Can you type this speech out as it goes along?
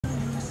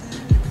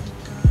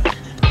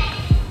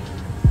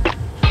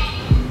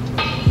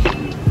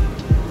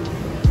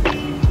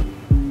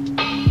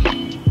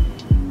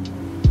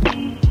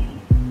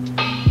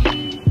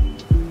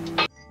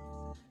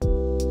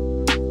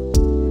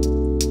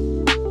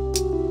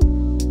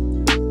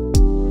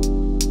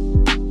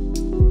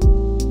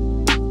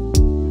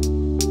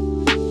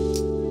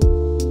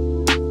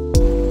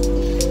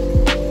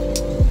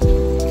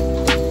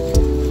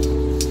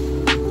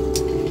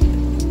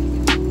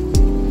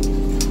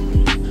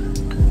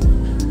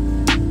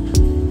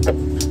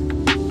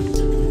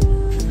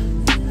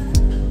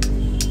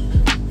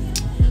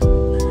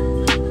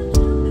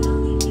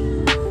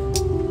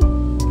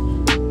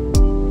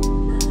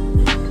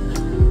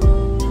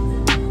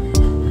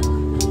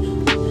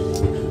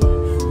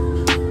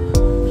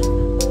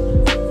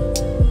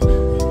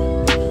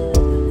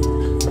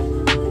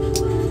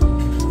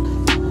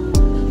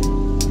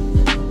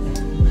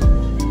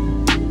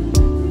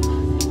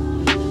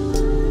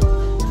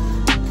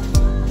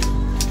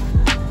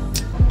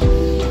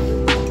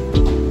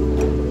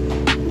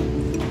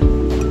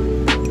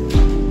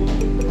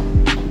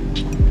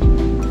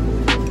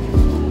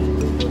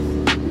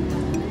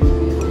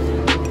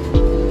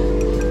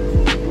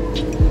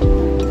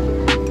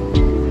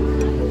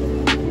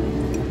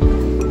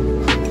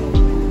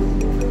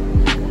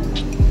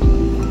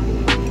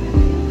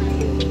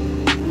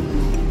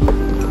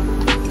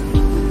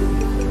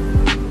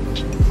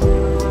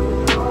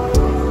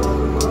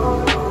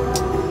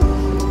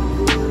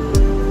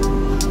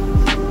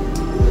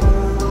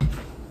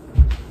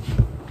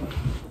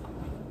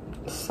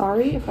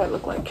Sorry if I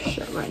look like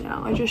shit right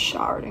now. I just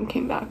showered and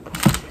came back.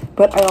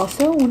 But I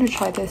also want to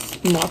try this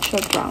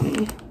matcha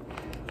brownie.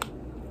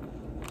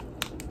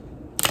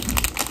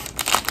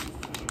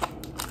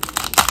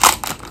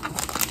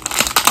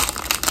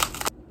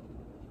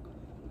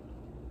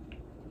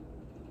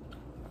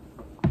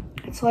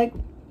 It's like,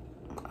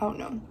 I don't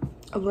know,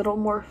 a little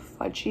more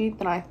fudgy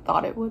than I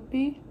thought it would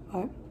be,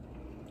 but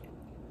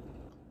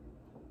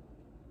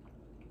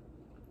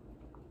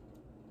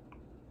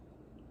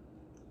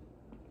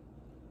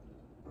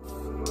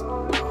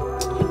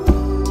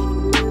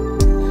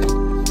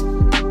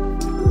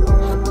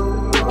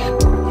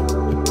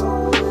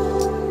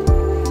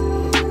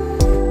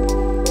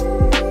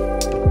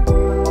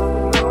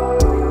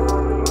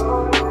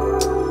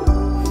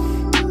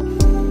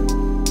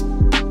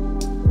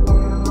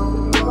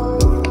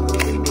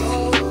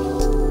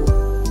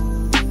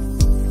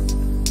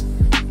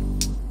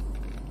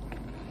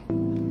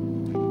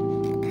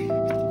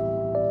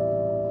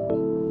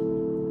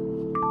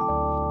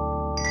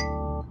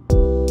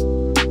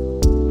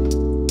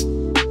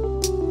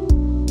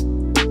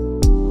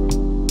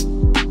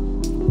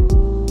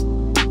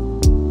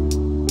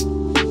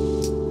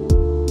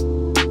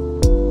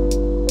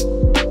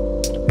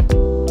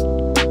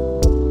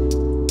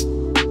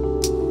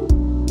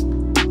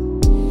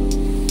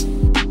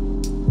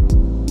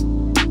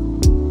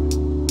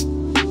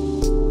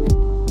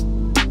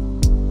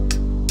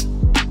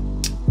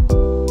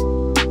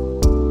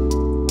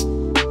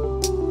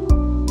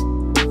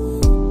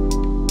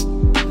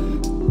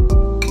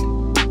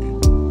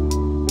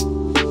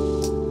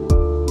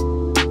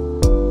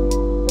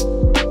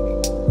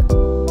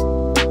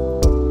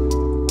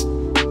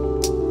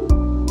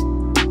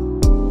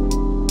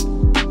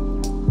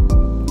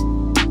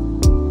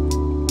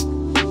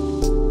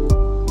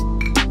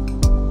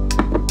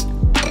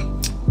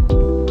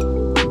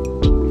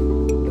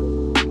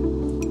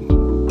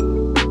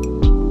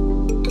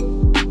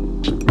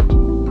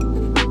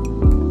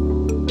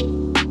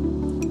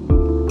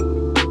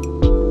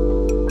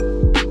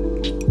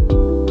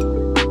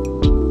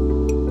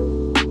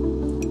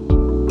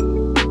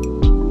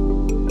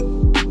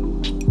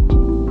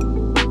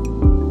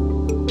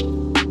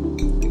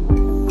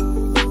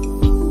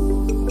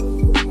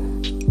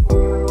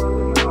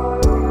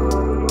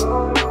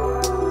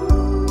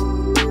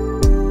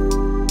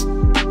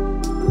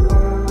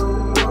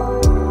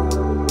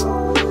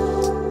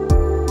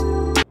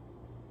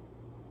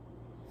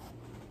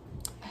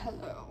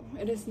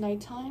it is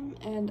nighttime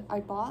and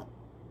I bought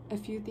a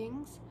few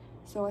things,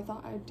 so I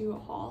thought I'd do a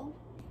haul.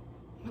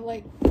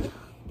 Like,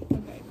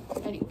 okay,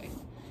 anyway,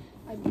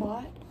 I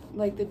bought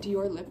like the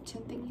Dior lip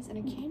tint thingies and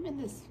it came in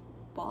this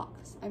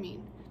box. I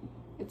mean,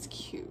 it's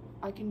cute.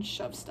 I can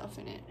shove stuff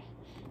in it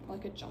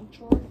like a junk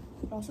drawer.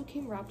 It also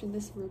came wrapped in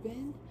this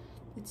ribbon.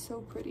 It's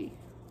so pretty.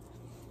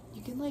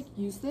 You can like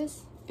use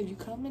this if you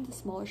cut them into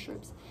smaller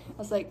strips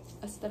as like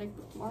aesthetic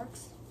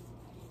bookmarks.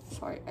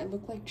 Sorry, I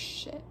look like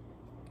shit.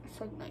 It's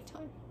like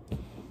nighttime.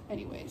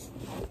 Anyways,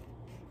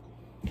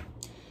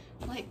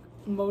 I'm like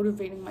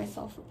motivating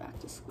myself for back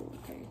to school,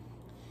 okay?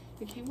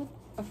 It came with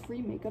a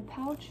free makeup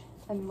pouch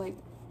and like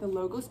the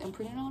logo's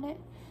imprinted on it,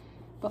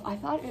 but I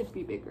thought it'd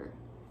be bigger.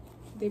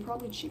 They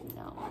probably cheapened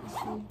out,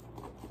 honestly.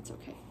 It's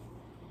okay.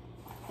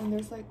 And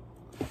there's like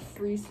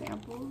 3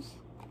 samples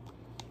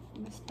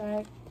in this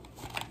bag.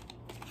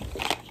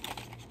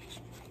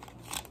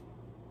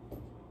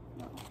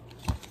 No.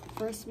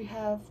 First we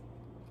have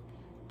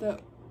the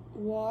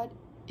What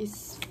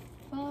is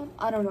Fun?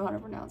 I don't know how to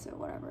pronounce it,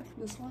 whatever.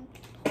 This one.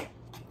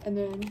 And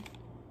then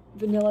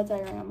Vanilla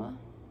Diorama.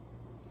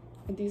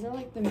 And these are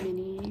like the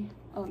mini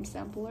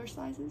sampler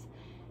sizes.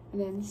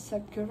 And then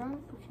Sakura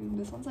perfume.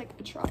 This one's like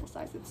a travel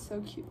size. It's so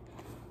cute.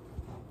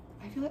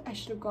 I feel like I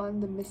should have gone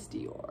the Miss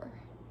Dior,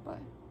 but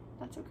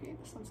that's okay.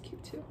 This one's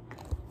cute too.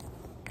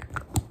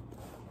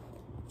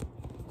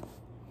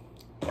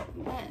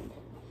 And then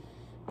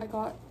I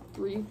got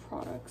 3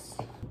 products.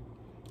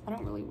 I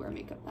don't really wear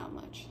makeup that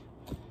much,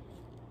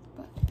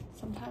 but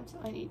sometimes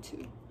I need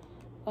to.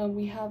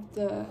 We have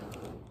the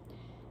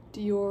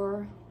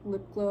Dior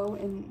lip glow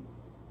and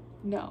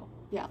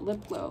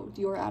lip glow,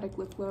 Dior Addict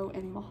lip glow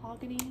in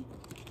mahogany.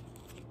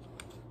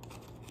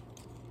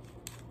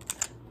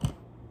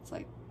 It's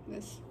like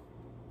this.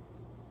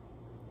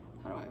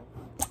 How do I?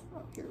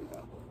 Oh, here we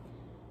go.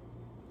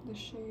 The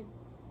shade.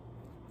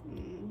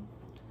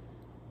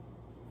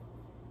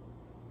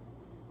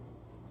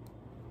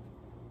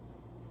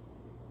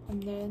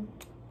 And then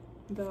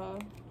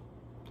the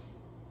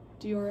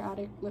Dior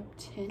Addict lip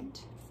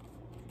tint.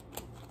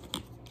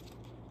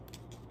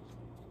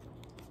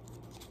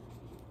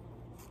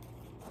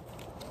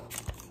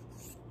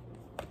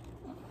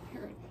 Oh,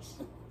 here it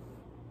is.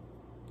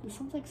 This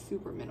one's like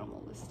super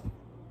minimalistic.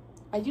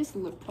 I use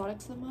lip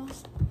products the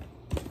most,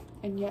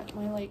 and yet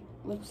my like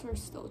lips are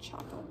still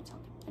chapped all the time.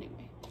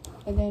 Anyway,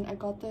 and then I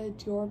got the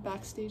Dior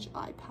Backstage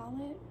Eye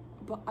Palette,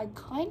 but I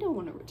kind of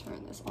want to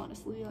return this,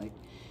 honestly. Like,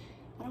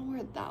 I don't wear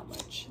it that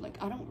much. Like,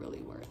 I don't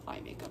really wear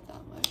eye makeup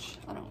that much.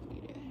 I don't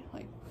need it.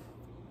 Like,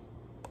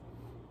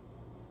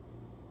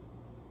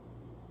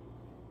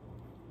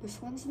 This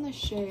one's in the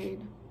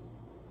shade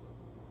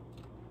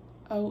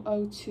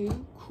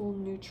 002 Cool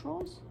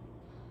Neutrals.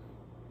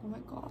 Oh my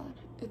god,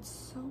 it's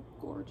so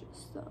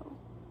gorgeous though.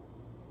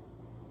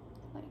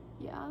 Like,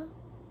 yeah.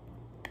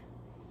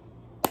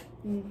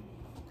 Maybe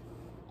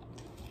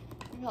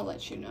I'll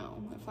let you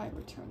know if I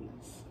return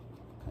this.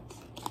 'Cause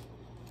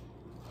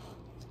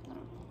I don't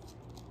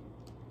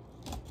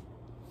know.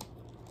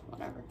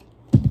 Whatever.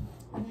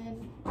 And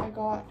then I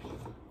got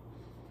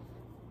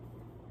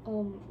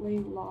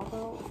Lady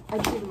Lavo. I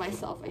did it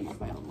myself. I used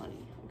my own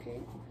money. Okay.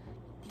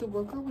 The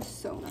worker was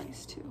so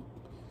nice too.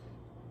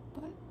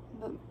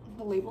 But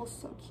the label's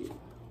so cute.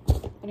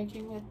 And it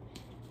came with,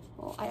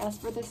 well, I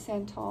asked for the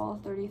Santal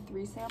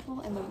 33 sample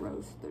and the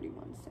Rose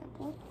 31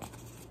 sample.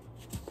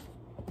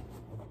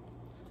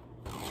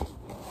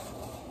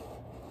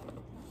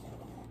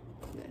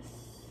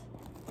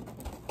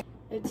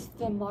 It's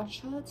the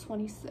matcha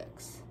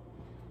 26.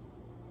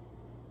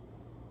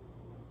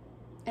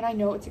 And I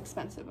know it's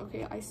expensive,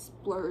 okay? I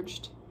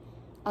splurged.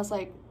 I was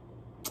like,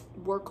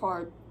 work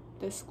hard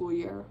this school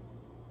year.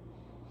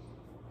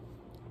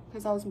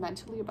 Because I was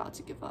mentally about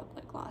to give up,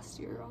 like, last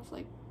year. I was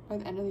like, by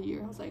the end of the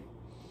year, I was like,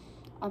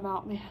 I'm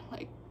out, man.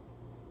 Like,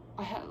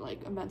 I had,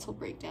 like, a mental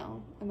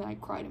breakdown. And then I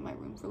cried in my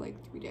room for,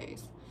 like, 3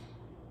 days.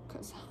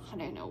 Because I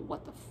didn't know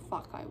what the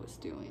fuck I was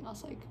doing. I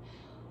was like,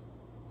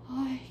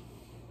 why?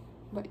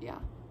 But yeah,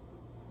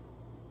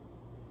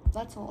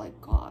 that's all I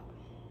got.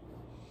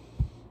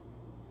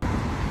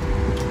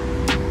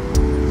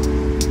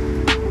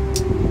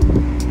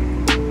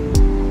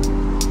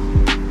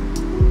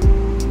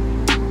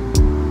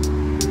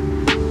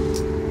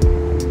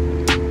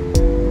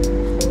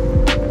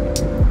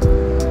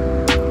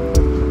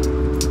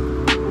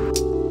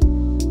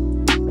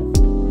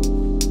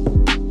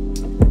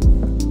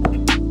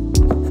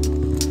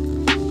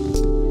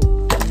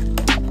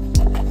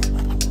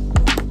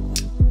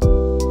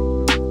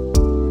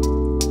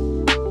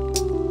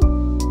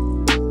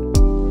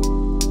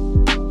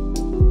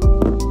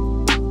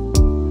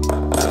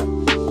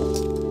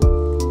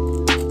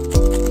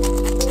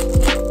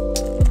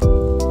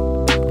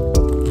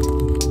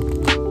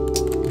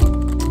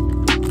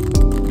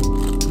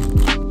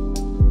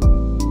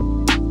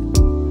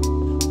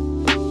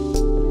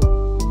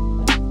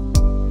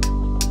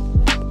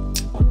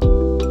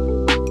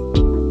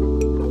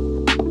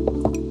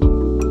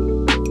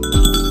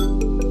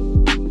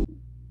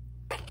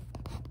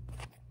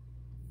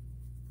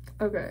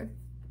 Okay,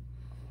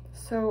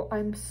 so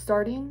I'm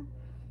starting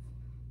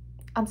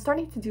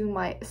to do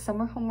my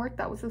summer homework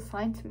that was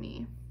assigned to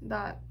me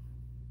that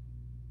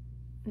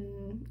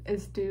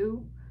is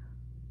due.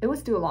 It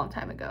was due a long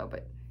time ago,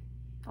 but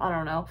I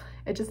don't know.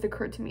 It just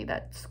occurred to me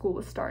that school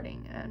was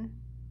starting and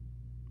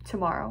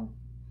tomorrow.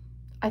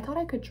 I thought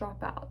I could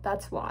drop out,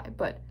 that's why,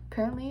 but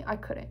apparently I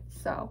couldn't,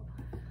 so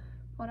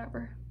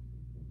whatever.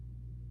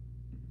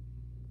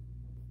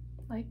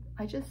 Like,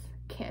 I just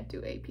can't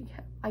do AP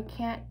Chem. I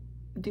can't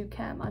do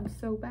Chem. I'm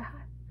so bad.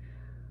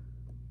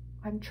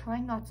 I'm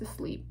trying not to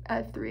sleep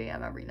at 3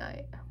 a.m. every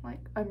night.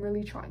 Like, I'm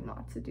really trying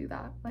not to do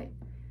that. Like,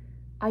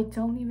 I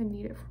don't even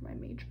need it for my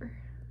major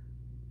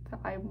that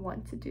I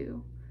want to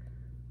do.